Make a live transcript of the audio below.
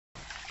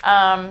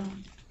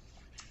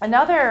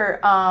Another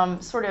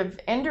sort of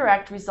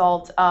indirect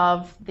result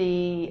of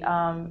the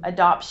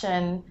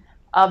adoption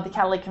of the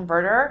catalytic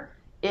converter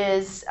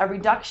is a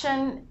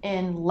reduction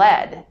in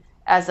lead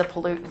as a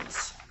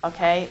pollutant.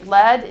 Okay,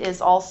 lead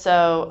is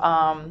also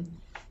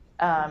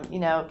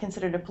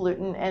considered a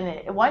pollutant, and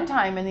at one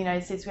time in the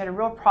United States we had a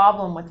real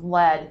problem with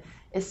lead,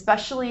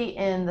 especially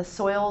in the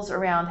soils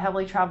around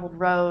heavily traveled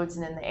roads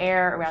and in the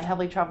air around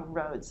heavily traveled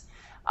roads.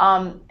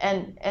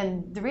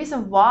 And the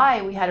reason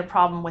why we had a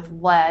problem with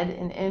lead,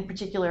 and in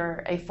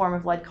particular a form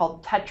of lead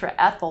called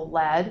tetraethyl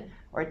lead,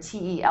 or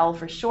TEL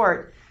for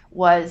short,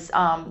 was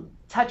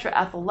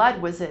tetraethyl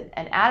lead was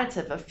an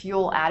additive, a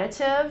fuel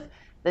additive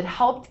that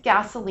helped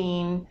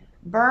gasoline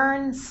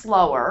burn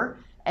slower,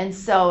 and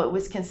so it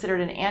was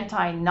considered an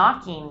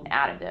anti-knocking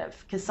additive,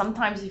 because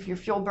sometimes if your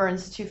fuel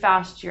burns too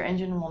fast your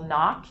engine will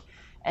knock,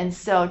 and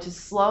so to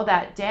slow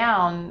that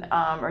down,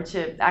 or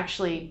to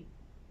actually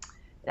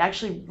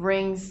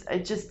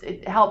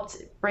it helped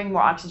bring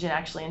more oxygen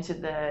actually into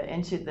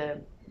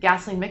the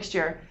gasoline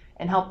mixture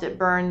and helped it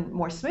burn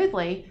more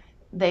smoothly.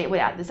 They would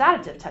add this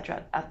additive,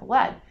 tetraethyl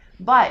lead.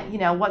 But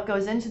what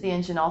goes into the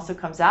engine also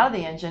comes out of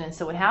the engine, and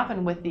so what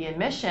happened with the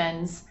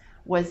emissions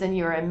was then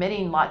you're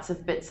emitting lots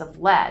of bits of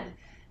lead.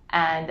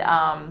 And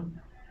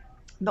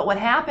but what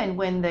happened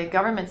when the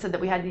government said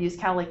that we had to use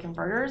catalytic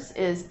converters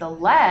is the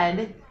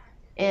lead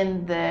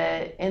in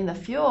the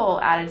fuel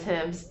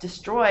additives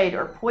destroyed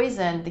or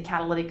poisoned the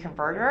catalytic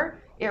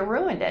converter. It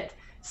ruined it.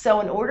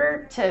 So in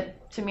order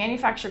to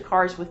manufacture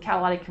cars with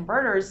catalytic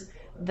converters,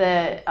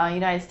 the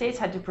United States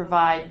had to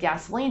provide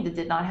gasoline that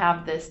did not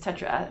have this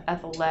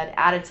tetraethyl lead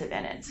additive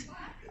in it.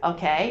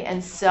 Okay,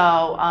 and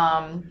so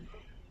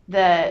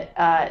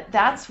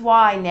that's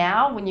why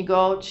now when you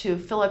go to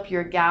fill up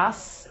your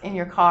gas in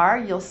your car,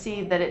 you'll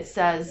see that it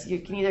says you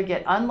can either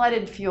get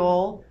unleaded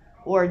fuel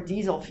or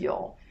diesel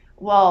fuel.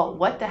 Well,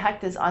 what the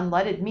heck does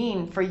unleaded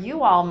mean? For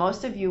you all,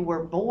 most of you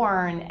were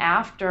born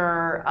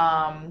after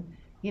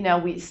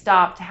we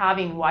stopped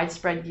having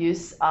widespread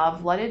use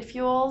of leaded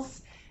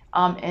fuels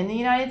in the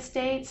United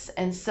States,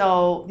 and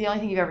so the only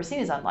thing you've ever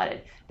seen is unleaded.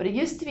 But it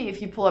used to be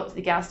if you pull up to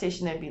the gas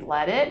station, there'd be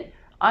leaded,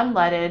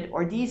 unleaded,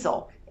 or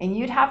diesel, and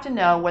you'd have to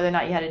know whether or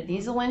not you had a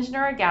diesel engine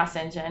or a gas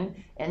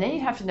engine, and then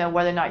you'd have to know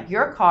whether or not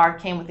your car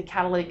came with a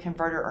catalytic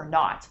converter or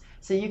not,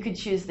 so you could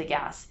choose the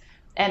gas.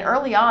 And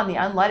early on, the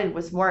unleaded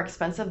was more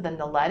expensive than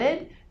the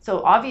leaded.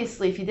 So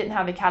obviously, if you didn't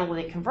have a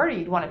catalytic converter,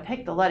 you'd want to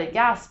pick the leaded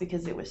gas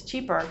because it was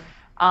cheaper.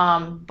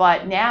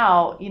 But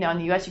now, in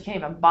the US, you can't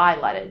even buy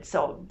leaded.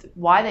 So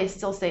why they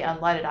still say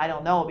unleaded, I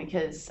don't know,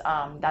 because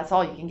that's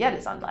all you can get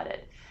is unleaded.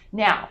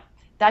 Now,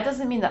 that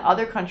doesn't mean that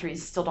other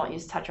countries still don't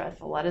use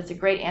tetraethyl lead. It's a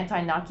great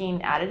anti-knocking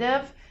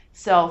additive.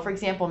 So, for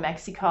example,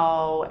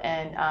 Mexico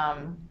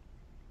and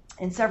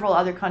several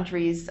other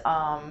countries,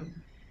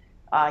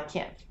 I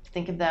can't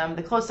think of them.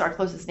 Our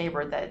closest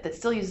neighbor that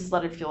still uses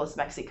leaded fuel is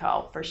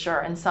Mexico, for sure.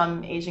 And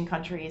some Asian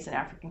countries and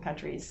African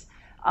countries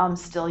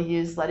still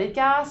use leaded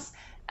gas.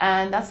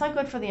 And that's not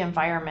good for the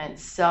environment.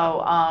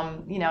 So,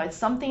 it's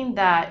something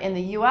that in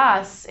the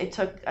US, it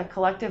took a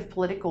collective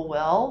political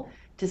will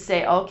to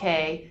say,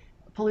 okay,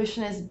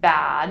 pollution is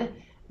bad.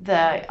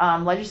 The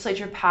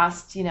legislature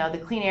passed,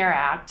 the Clean Air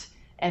Act.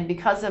 And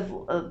because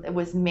of it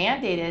was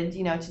mandated,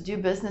 to do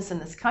business in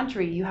this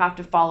country, you have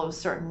to follow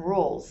certain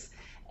rules.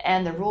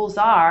 And the rules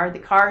are the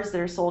cars that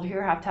are sold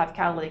here have to have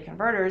catalytic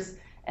converters,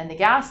 and the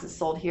gas that's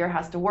sold here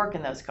has to work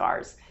in those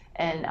cars.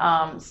 And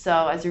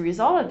so as a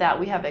result of that,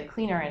 we have a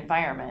cleaner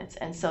environment.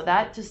 And so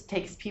that just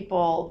takes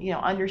people,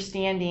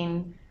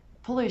 understanding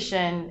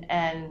pollution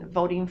and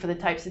voting for the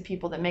types of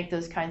people that make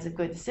those kinds of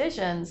good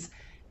decisions,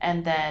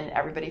 and then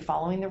everybody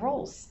following the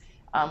rules,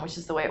 which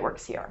is the way it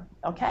works here.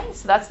 Okay,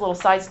 so that's a little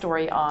side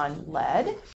story on lead.